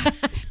 Yeah.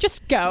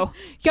 Just go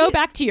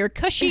back to your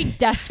cushy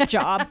desk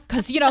job,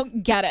 because you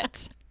don't get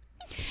it.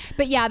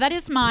 But yeah, that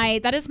is my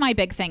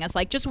big thing, is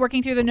like just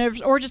working through the nerves,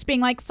 or just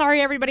being like,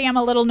 sorry everybody, I'm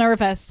a little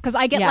nervous. Because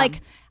I get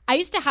like, I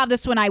used to have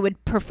this when I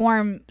would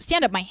perform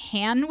stand up, my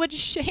hand would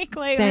shake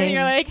like, and Same.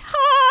 you're like,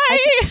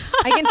 hi.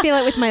 I can feel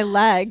it with my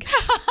leg.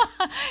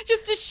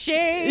 Just a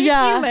shaky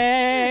Yeah.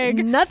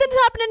 leg. Nothing's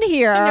happening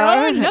here.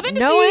 No, nothing to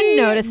no see. one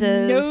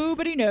notices.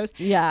 Nobody knows.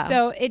 Yeah.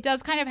 So it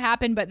does kind of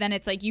happen, but then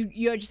it's like you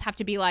just have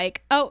to be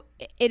like, oh,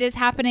 it is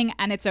happening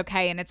and it's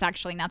okay, and it's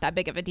actually not that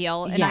big of a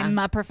deal. And Yeah. I'm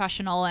a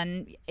professional,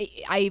 and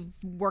I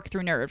work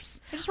through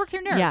nerves. I just work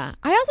through nerves. Yeah.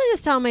 I also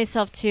just tell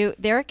myself too,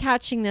 they're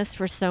catching this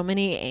for so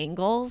many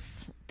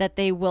angles that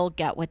they will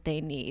get what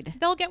they need.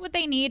 They'll get what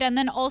they need. And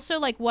then also,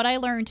 like, what I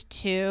learned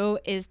too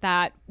is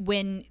that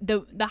when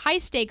the high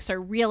stakes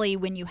are really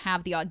when you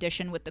have the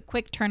audition with the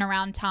quick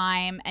turnaround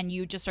time and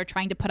you just are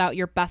trying to put out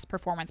your best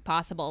performance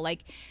possible.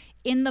 Like,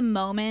 in the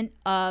moment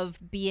of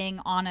being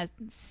on a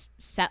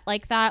set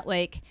like that,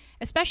 like,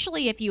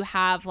 especially if you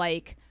have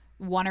like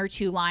one or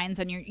two lines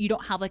and you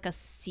don't have like a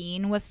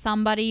scene with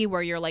somebody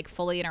where you're like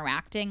fully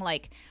interacting,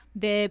 like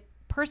the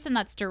person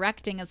that's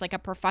directing is like a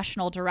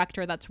professional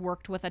director that's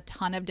worked with a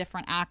ton of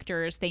different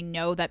actors. They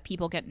know that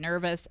people get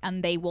nervous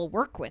and they will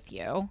work with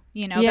you.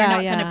 You know, Yeah, they're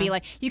not yeah. going to be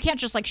like, you can't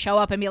just like show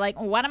up and be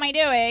like, what am I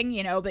doing?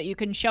 You know, but you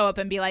can show up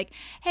and be like,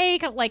 hey,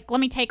 like,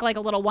 let me take like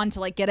a little one to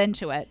like get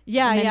into it.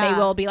 Yeah, and then yeah. they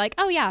will be like,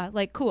 oh yeah,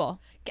 like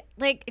cool.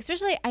 Like,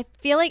 especially I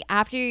feel like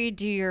after you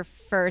do your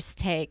first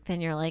take,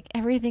 then you're like,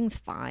 everything's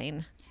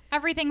fine.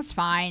 everything's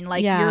fine.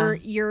 Like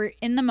you're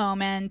in the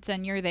moment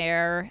and you're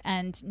there,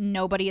 and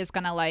nobody is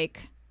gonna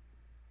like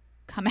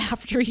come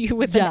after you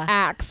with an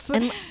axe.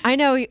 And I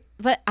know,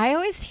 but I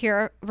always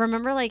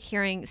remember like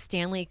hearing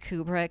Stanley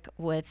Kubrick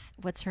with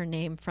what's her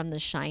name from The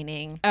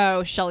Shining.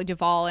 Oh, Shelley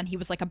Duvall, and he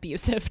was like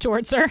abusive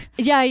towards her.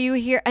 Yeah, you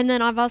hear, and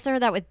then I've also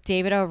heard that with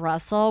David O.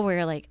 Russell, where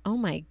you're like, oh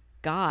my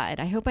God,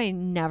 I hope I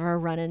never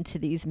run into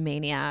these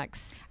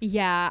maniacs.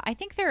 Yeah, I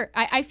think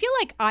I feel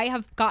like I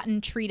have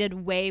gotten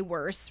treated way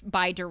worse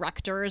by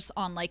directors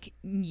on like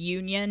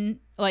non-union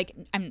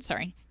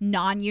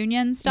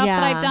stuff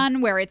that I've done,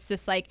 where it's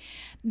just like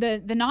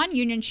the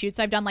non-union shoots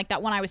I've done, like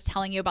that one I was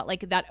telling you about,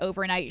 like that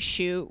overnight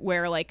shoot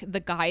where like the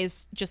guy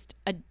is just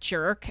a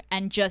jerk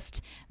and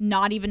just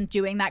not even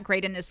doing that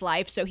great in his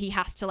life, so he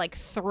has to like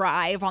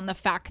thrive on the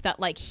fact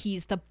that like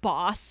he's the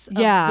boss of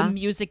the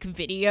music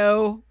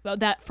video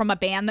that from a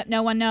band that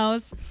no one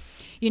knows.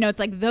 You know, it's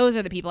like those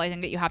are the people I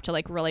think that you have to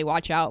like really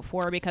watch out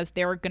for, because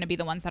they're going to be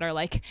the ones that are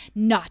like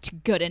not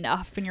good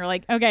enough. And you're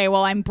like, okay,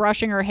 well, I'm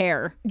brushing her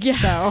hair. Yeah.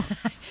 So,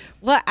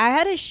 well, I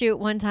had a shoot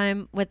one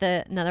time with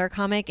another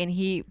comic, and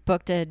he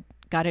got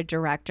a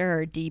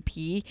director or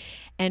DP,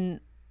 and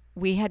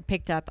we had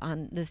picked up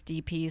on this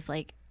DP's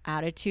like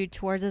attitude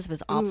towards us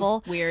was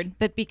awful. Ooh, weird.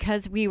 But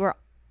because we were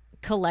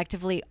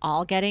collectively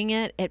all getting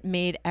it, it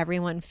made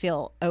everyone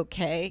feel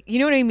okay. You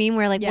know what I mean?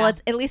 We're like, well,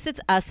 at least it's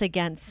us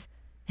against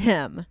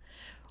him.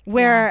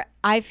 Where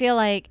I feel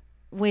like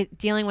with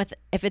dealing with,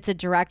 if it's a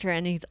director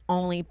and he's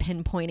only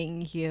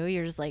pinpointing you,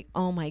 you're just like,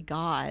 oh my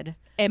God,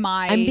 I'm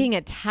being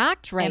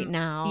attacked right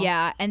now.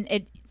 Yeah. And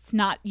it's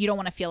not, you don't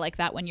want to feel like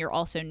that when you're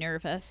also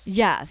nervous.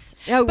 Yes.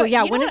 Oh, but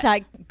yeah. When has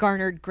that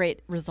garnered great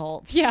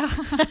results? Yeah.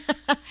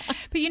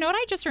 But you know what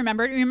I just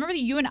remembered? Remember that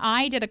you and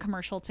I did a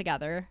commercial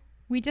together?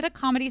 We did a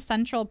Comedy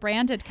Central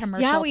branded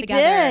commercial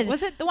together. Did.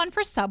 Was it the one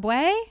for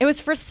Subway? It was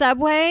for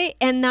Subway.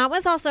 And that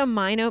was also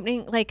mind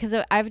opening. Like, cause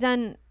I've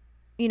done,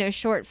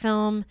 short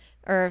film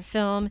or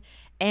film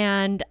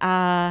and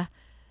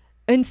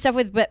stuff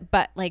with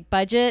but like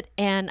budget,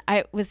 and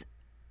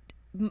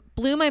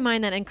blew my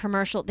mind that in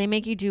commercial they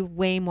make you do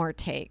way more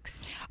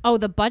takes. Oh,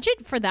 the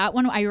budget for that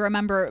one, I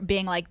remember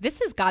being like,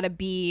 this has got to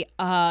be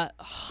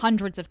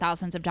hundreds of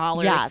thousands of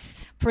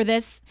dollars for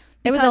this.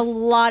 It was a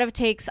lot of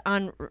takes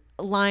on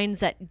lines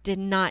that did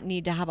not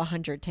need to have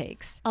 100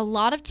 takes. A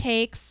lot of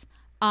takes.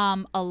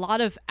 A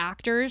lot of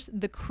actors.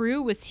 The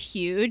crew was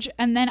huge.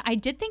 And then I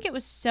did think it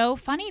was so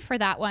funny for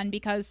that one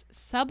because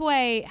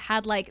Subway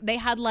had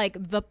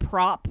the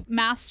prop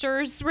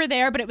masters were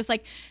there, but it was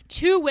like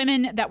two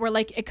women that were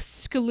like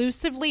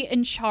exclusively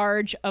in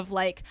charge of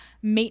like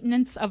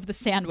maintenance of the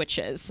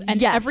sandwiches.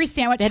 And every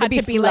sandwich had to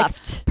be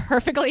fluffed. Like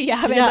perfectly.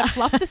 Yeah. They had to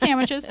fluff the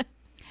sandwiches.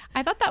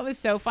 I thought that was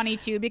so funny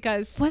too,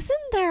 because wasn't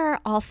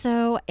there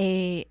also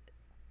a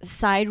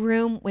side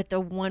room with a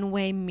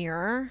one-way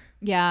mirror?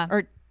 Yeah.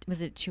 Or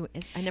was it two?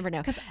 I never know.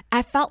 Because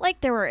I felt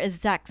like there were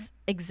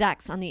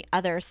execs on the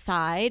other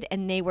side,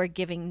 and they were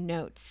giving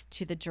notes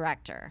to the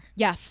director.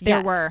 Yes,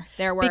 there were.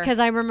 Because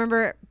I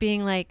remember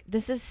being like,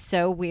 this is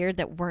so weird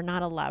that we're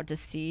not allowed to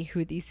see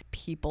who these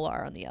people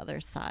are on the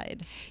other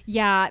side.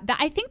 Yeah,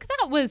 I think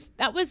that was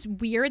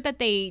weird that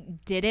they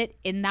did it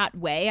in that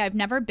way. I've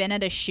never been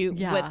at a shoot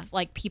with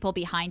like people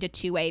behind a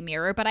two-way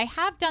mirror, but I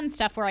have done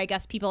stuff where I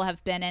guess people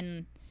have been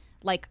in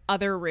like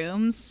other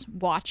rooms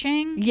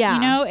watching,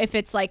 if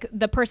it's like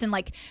the person,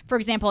 like for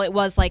example, it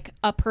was like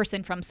a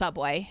person from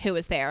Subway who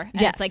was there,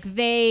 and it's like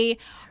they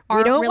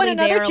aren't really want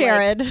another there,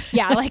 Jared.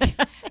 Like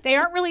they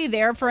aren't really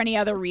there for any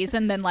other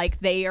reason than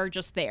like they are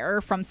just there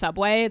from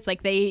Subway. It's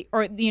like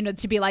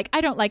to be like,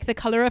 I don't like the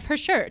color of her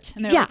shirt,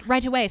 and they're like,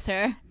 right away,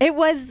 sir. It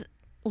was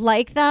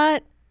like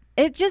that.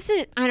 I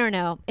don't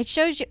know. It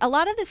shows you a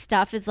lot of this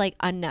stuff is like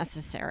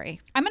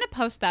unnecessary. I'm going to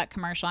post that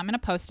commercial. I'm going to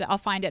post it. I'll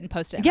find it and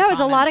post it. Yeah, it was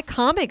a lot of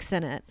comics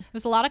in it. It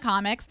was a lot of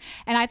comics.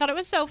 And I thought it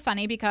was so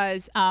funny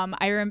because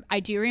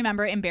I do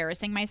remember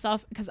embarrassing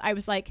myself because I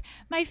was like,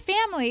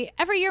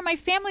 every year my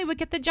family would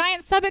get the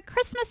giant sub at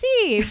Christmas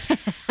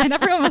Eve. And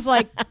everyone was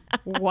like,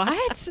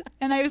 what?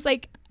 And I was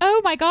like,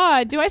 oh my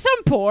God, do I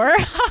sound poor?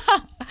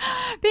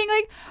 Being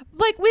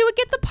like we would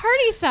get the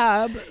party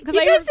sub. Because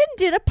you guys didn't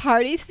do the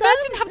party sub? You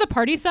guys didn't have the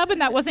party sub, and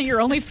that wasn't your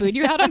only food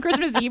you had on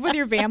Christmas Eve with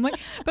your family.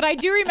 But I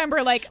do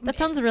remember that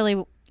sounds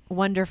really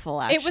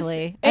wonderful,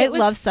 actually. It was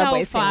love so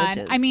Subway fun.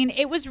 sandwiches. I mean,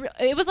 it was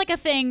like a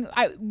thing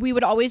we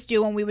would always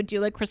do when we would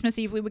do like Christmas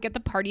Eve. We would get the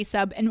party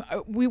sub, and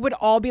we would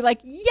all be like,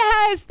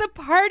 yes, the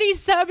party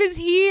sub is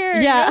here.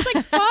 Yeah. It was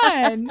like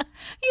fun.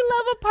 You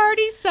love a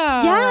party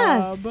sub.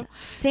 Yes.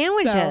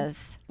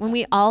 Sandwiches. When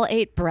we all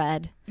ate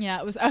bread. Yeah,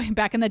 it was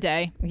back in the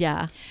day.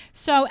 Yeah.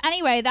 So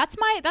anyway, that's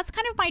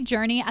kind of my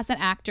journey as an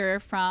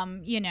actor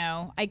from,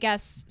 I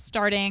guess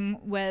starting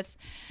with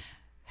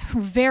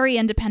very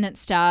independent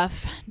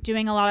stuff,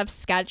 doing a lot of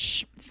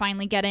sketch,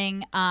 finally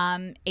getting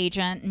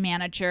agent,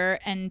 manager,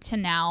 and to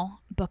now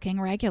booking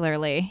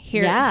regularly.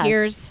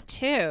 Here's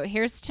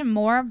to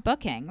more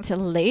bookings. To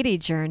Lady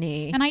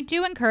Journey. And I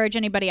do encourage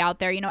anybody out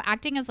there,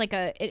 acting is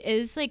it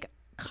is like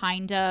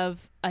kind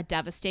of a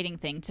devastating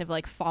thing to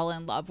like fall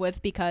in love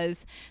with,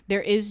 because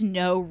there is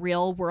no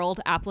real world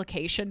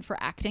application for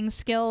acting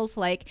skills.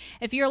 Like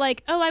if you're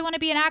like, oh, I want to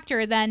be an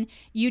actor, then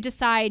you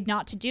decide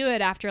not to do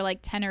it after like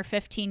 10 or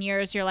 15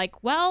 years. You're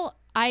like, well,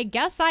 I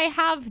guess I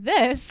have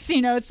this,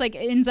 it's like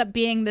it ends up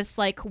being this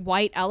like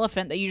white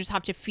elephant that you just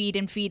have to feed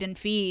and feed and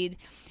feed.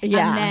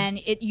 Yeah. And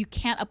then you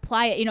can't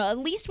apply it, at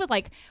least with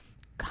like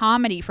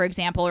comedy, for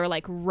example, or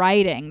like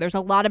writing. There's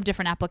a lot of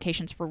different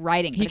applications for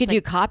writing. You could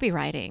do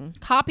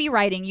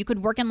copywriting. You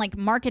could work in like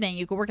marketing.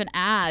 You could work in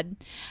ad.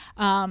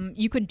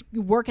 You could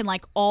work in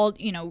like all,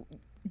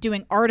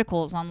 doing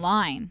articles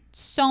online.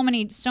 So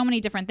many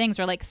different things.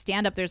 Or like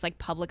stand up, there's like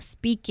public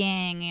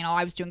speaking.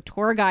 I was doing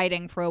tour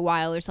guiding for a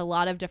while. There's a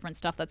lot of different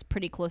stuff that's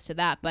pretty close to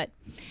that. But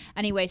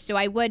anyway, so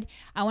I want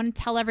to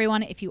tell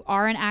everyone, if you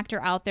are an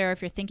actor out there,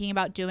 if you're thinking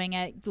about doing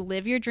it,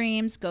 live your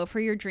dreams, go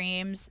for your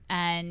dreams,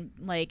 and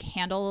like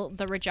handle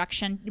the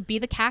rejection. Be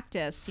the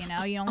cactus,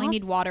 you only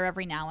need water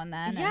every now and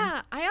then.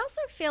 Yeah. I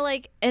also feel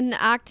like in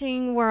the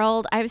acting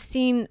world, I've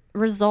seen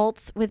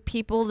results with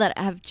people that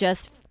have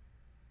just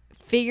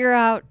figure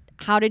out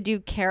how to do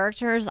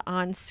characters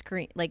on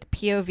screen, like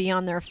POV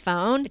on their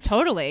phone.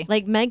 Totally.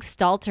 Like Meg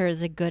Stalter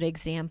is a good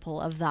example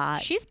of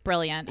that. She's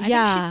brilliant. I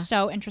think she's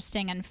so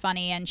interesting and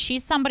funny. And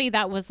she's somebody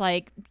that was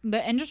like,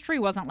 the industry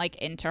wasn't like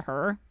into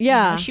her.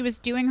 Yeah. She was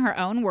doing her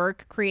own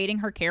work, creating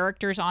her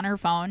characters on her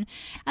phone.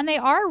 And they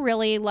are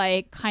really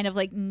like kind of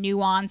like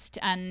nuanced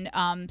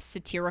and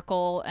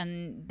satirical,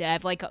 and they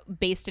have like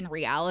based in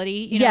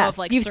reality, yes, of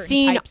like you've certain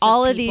seen types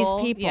all of of these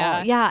people.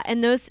 Yeah.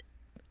 And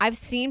I've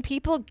seen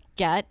people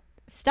get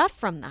stuff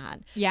from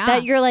that. Yeah.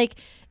 That you're like,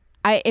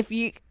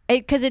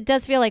 because it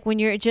does feel like when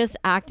you're just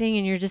acting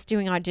and you're just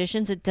doing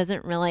auditions, it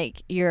doesn't really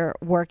like you're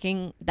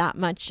working that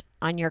much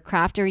on your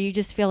craft, or you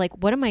just feel like,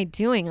 what am I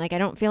doing? Like, I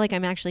don't feel like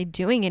I'm actually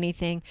doing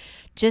anything.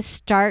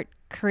 Just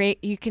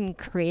you can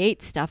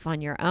create stuff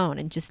on your own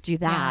and just do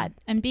that.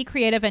 Yeah. And be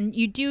creative. And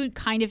you do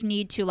kind of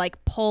need to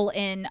like pull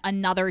in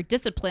another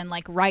discipline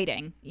like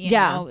writing, you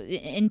know,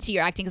 into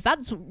your acting. Because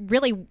that's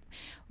really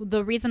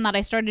the reason that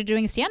I started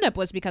doing stand-up,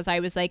 was because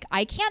I was like,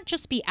 I can't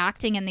just be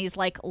acting in these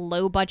like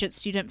low budget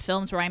student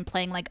films where I'm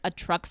playing like a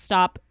truck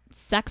stop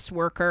sex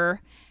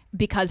worker,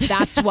 because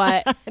that's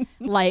what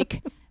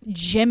like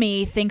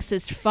Jimmy thinks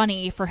is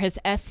funny for his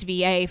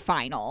SVA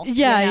final.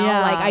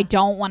 Yeah. Like I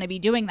don't want to be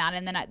doing that.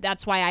 And then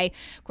that's why I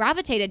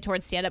gravitated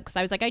towards stand-up, because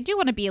I was like, I do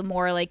want to be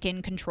more like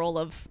in control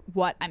of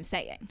what I'm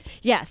saying.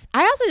 Yes.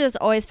 I also just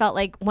always felt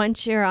like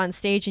once you're on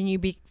stage and you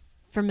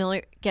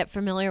get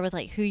familiar with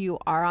like who you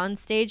are on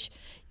stage,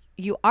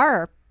 you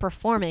are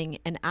performing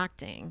and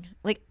acting.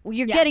 Like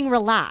you're getting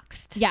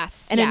relaxed.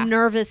 Yes. In a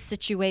nervous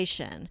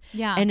situation.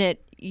 Yeah. And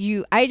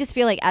I just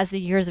feel like as the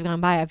years have gone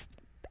by, I've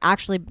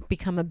actually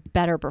become a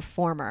better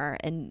performer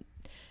and,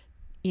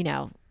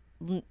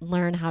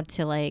 learn how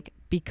to like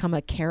become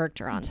a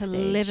character on stage. To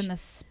live in the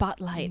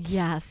spotlight.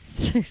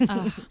 Yes.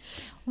 Well,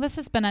 this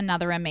has been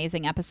another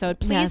amazing episode.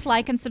 Please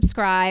like and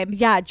subscribe.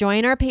 Yeah.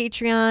 Join our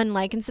Patreon,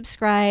 like and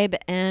subscribe,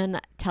 and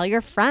tell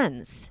your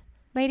friends.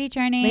 Lady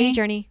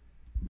Journey.